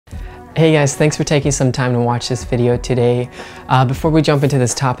Hey guys, thanks for taking some time to watch this video today. Before we jump into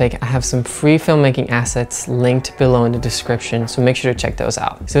this topic, I have some free filmmaking assets linked below in the description, so make sure to check those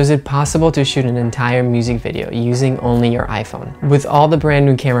out. So is it possible to shoot an entire music video using only your iPhone? With all the brand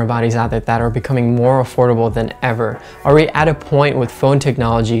new camera bodies out there that are becoming more affordable than ever, are we at a point with phone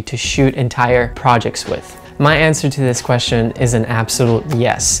technology to shoot entire projects with? My answer to this question is an absolute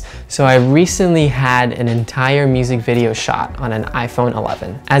yes. So I recently had an entire music video shot on an iPhone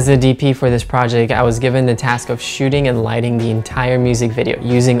 11. As the DP for this project, I was given the task of shooting and lighting the entire music video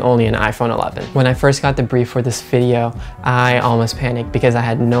using only an iPhone 11. When I first got the brief for this video, I almost panicked because I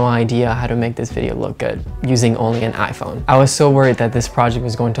had no idea how to make this video look good using only an iPhone. I was so worried that this project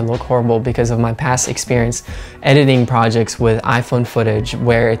was going to look horrible because of my past experience editing projects with iPhone footage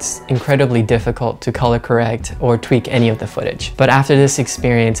where it's incredibly difficult to color correct or tweak any of the footage. But after this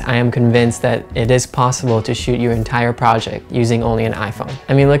experience, I am convinced that it is possible to shoot your entire project using only an iPhone.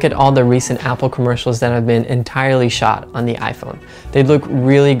 I mean, look at all the recent Apple commercials that have been entirely shot on the iPhone. They look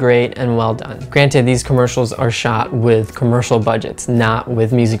really great and well done. Granted, these commercials are shot with commercial budgets, not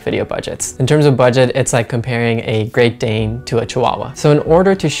with music video budgets. In terms of budget, it's like comparing a Great Dane to a Chihuahua. So in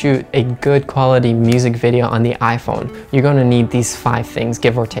order to shoot a good quality music video on the iPhone, you're going to need these 5 things,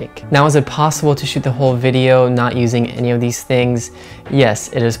 give or take. Now, is it possible to shoot the whole video not using any of these things?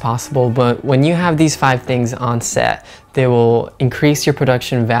 Yes, it is possible, but when you have these 5 things on set, they will increase your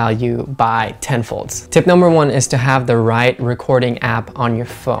production value by tenfolds. Tip number 1 is to have the right recording app on your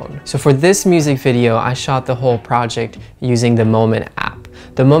phone. So for this music video, I shot the whole project using the Moment app.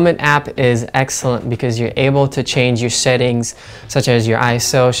 The Moment app is excellent because you're able to change your settings such as your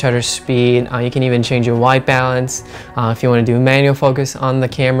ISO, shutter speed. You can even change your white balance. If you want to do manual focus on the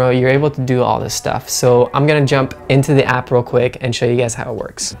camera, you're able to do all this stuff. So I'm gonna jump into the app real quick and show you guys how it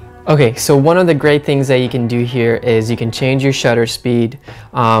works. Okay, so one of the great things that you can do here is you can change your shutter speed.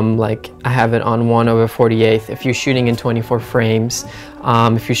 Like I have it on 1/48 if you're shooting in 24 frames.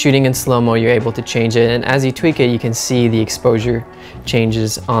 If you're shooting in slow-mo, you're able to change it, and as you tweak it, you can see the exposure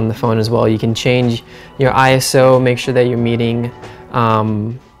changes on the phone as well. You can change your ISO, make sure that you're meeting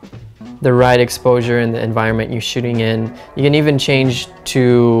the right exposure in the environment you're shooting in. You can even change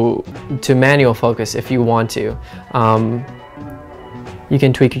to manual focus if you want to. You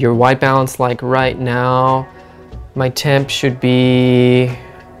can tweak your white balance, like right now, my temp should be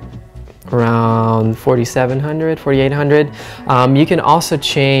around 4700, 4800. You can also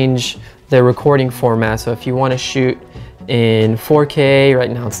change the recording format. So if you want to shoot in 4K,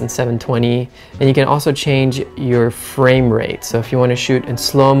 right now it's in 720, and you can also change your frame rate. So if you want to shoot in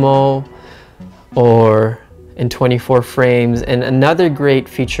slow-mo or in 24 frames. And another great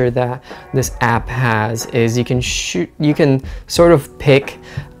feature that this app has is you can sort of pick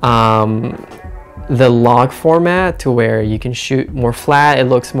the log format to where you can shoot more flat. It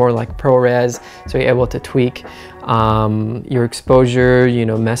looks more like ProRes, so you're able to tweak your exposure,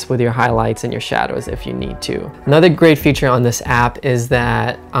 mess with your highlights and your shadows if you need to. Another great feature on this app is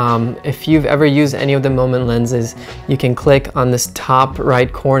that if you've ever used any of the Moment lenses, you can click on this top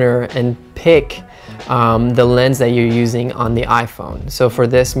right corner and pick the lens that you're using on the iPhone. So for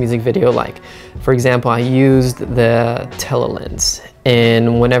this music video, like for example, I used the telelens, and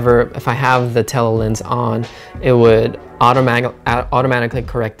if I have the telelens on, it would automatically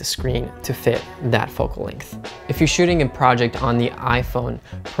correct the screen to fit that focal length. If you're shooting a project on the iPhone,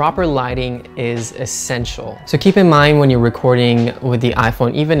 proper lighting is essential. So keep in mind when you're recording with the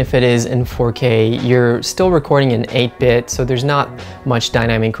iPhone, even if it is in 4K, you're still recording in 8-bit, so there's not much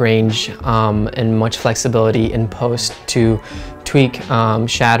dynamic range and much flexibility in post to tweak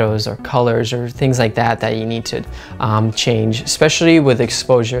shadows or colors or things like that you need to change, especially with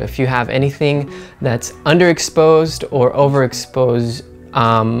exposure. If you have anything that's underexposed or overexposed,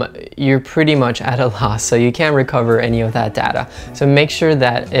 you're pretty much at a loss, so you can't recover any of that data. So make sure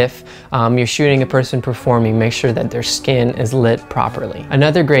that if you're shooting a person performing, make sure that their skin is lit properly.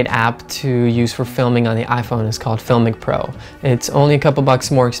 Another great app to use for filming on the iPhone is called Filmmaker Pro. It's only a couple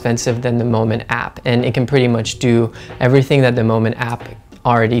bucks more expensive than the Moment app, and it can pretty much do everything that the Moment app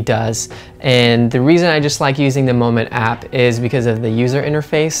already does. And the reason I just like using the Moment app is because of the user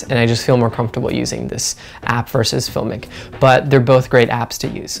interface, and I just feel more comfortable using this app versus Filmic. But they're both great apps to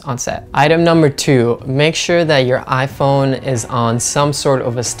use on set. Item number 2, make sure that your iPhone is on some sort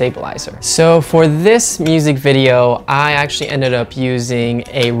of a stabilizer. So for this music video, I actually ended up using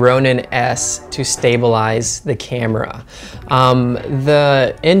a Ronin S to stabilize the camera.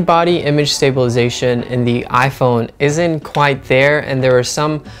 The in-body image stabilization in the iPhone isn't quite there, and there are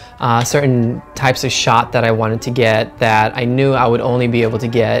some certain types of shot that I wanted to get that I knew I would only be able to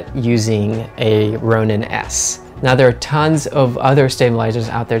get using a Ronin S. Now there are tons of other stabilizers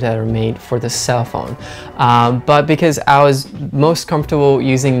out there that are made for the cell phone, but because I was most comfortable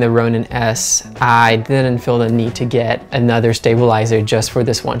using the Ronin S, I didn't feel the need to get another stabilizer just for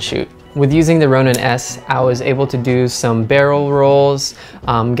this one shoot. With using the Ronin S, I was able to do some barrel rolls,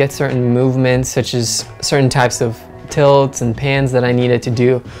 get certain movements such as certain types of tilts and pans that I needed to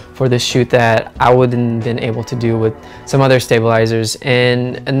do for this shoot that I wouldn't have been able to do with some other stabilizers.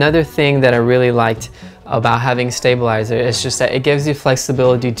 And another thing that I really liked about having stabilizer is just that it gives you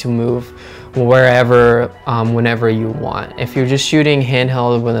flexibility to move wherever, whenever you want. If you're just shooting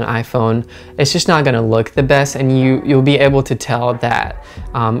handheld with an iPhone, it's just not gonna look the best, and you'll be able to tell that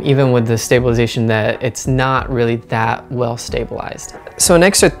even with the stabilization that it's not really that well stabilized. So an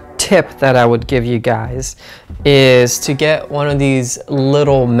extra tip that I would give you guys is to get one of these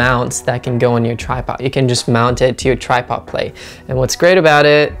little mounts that can go on your tripod. You can just mount it to your tripod plate. And what's great about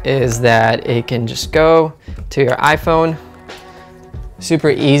it is that it can just go to your iPhone, super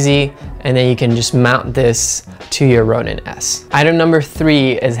easy, and then you can just mount this to your Ronin S. Item number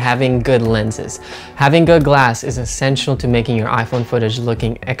 3 is having good lenses. Having good glass is essential to making your iPhone footage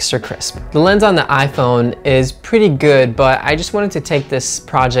looking extra crisp. The lens on the iPhone is pretty good, but I just wanted to take this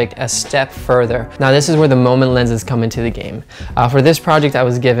project a step further. Now this is where the moment lenses come into the game. For this project, I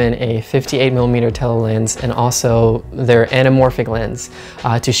was given a 58mm tele lens and also their anamorphic lens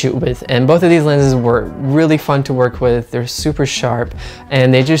to shoot with. And both of these lenses were really fun to work with. They're super sharp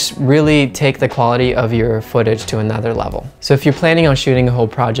and they just really take the quality of your footage to another level. So if you're planning on shooting a whole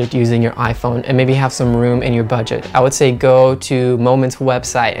project using your iPhone and maybe have some room in your budget, I would say go to Moment's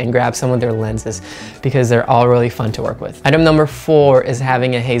website and grab some of their lenses because they're all really fun to work with. Item number 4 is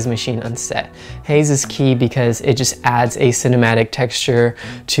having a haze machine on set. Haze is key because it just adds a cinematic texture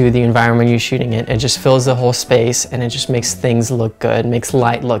to the environment you're shooting in. It just fills the whole space and it just makes things look good, makes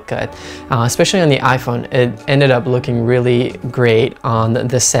light look good. Especially on the iPhone, it ended up looking really great on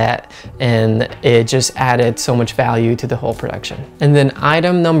the set, and it just added so much value to the whole production. And then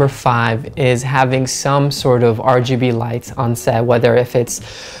item number 5 is having some sort of RGB lights on set, whether if it's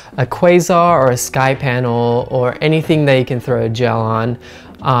a quasar or a sky panel or anything that you can throw a gel on.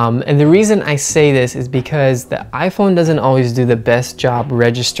 And the reason I say this is because the iPhone doesn't always do the best job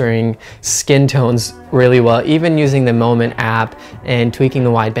registering skin tones really well. Even using the Moment app and tweaking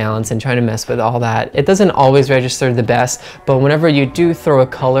the white balance and trying to mess with all that, it doesn't always register the best, but whenever you do throw a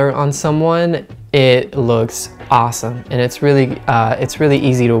color on someone, it looks awesome, and it's really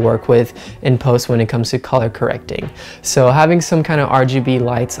easy to work with in post when it comes to color correcting. So having some kind of RGB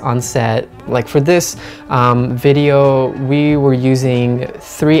lights on set, like for this video, we were using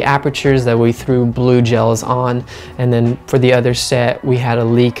 3 apertures that we threw blue gels on, and then for the other set, we had a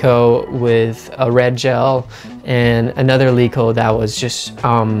Lico with a red gel and another Lico that was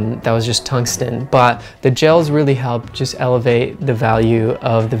just tungsten. But the gels really help just elevate the value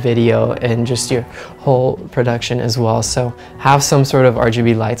of the video and just your whole production as well. So have some sort of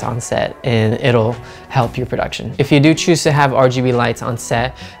RGB lights on set and it'll help your production. If you do choose to have RGB lights on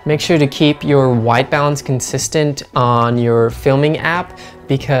set, make sure to keep your white balance consistent on your filming app,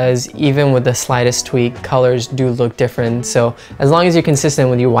 because even with the slightest tweak, colors do look different. So as long as you're consistent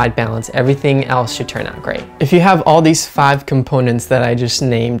with your white balance, everything else should turn out great. If you have all these 5 components that I just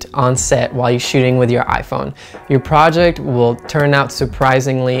named on set while you're shooting with your iPhone, your project will turn out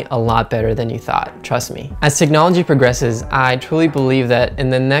surprisingly a lot better than you thought, trust me. As technology progresses, I truly believe that in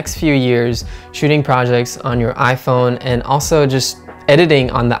the next few years, shooting projects on your iPhone and also just editing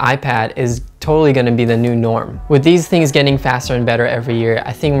on the iPad is totally going to be the new norm. With these things getting faster and better every year,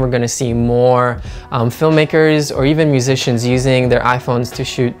 I think we're going to see more filmmakers or even musicians using their iPhones to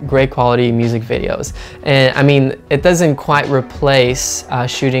shoot great quality music videos. And I mean, it doesn't quite replace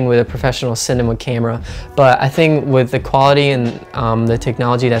shooting with a professional cinema camera, but I think with the quality and the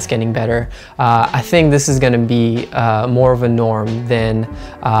technology that's getting better, I think this is going to be more of a norm than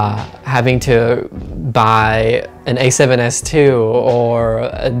having to buy an A7S II or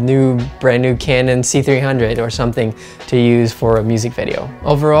a brand new Canon C300 or something to use for a music video.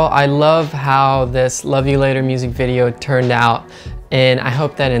 Overall, I love how this Love You Later music video turned out, and I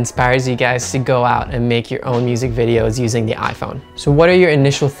hope that inspires you guys to go out and make your own music videos using the iPhone. So what are your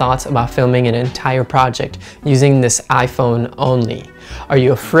initial thoughts about filming an entire project using this iPhone only? Are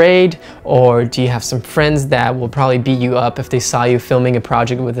you afraid, or do you have some friends that will probably beat you up if they saw you filming a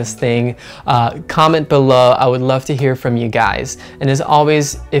project with this thing? Comment below. I would love to hear from you guys. And as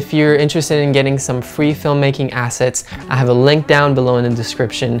always, if you're interested in getting some free filmmaking assets, I have a link down below in the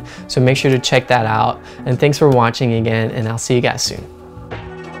description, so make sure to check that out. And thanks for watching again, and I'll see you guys soon.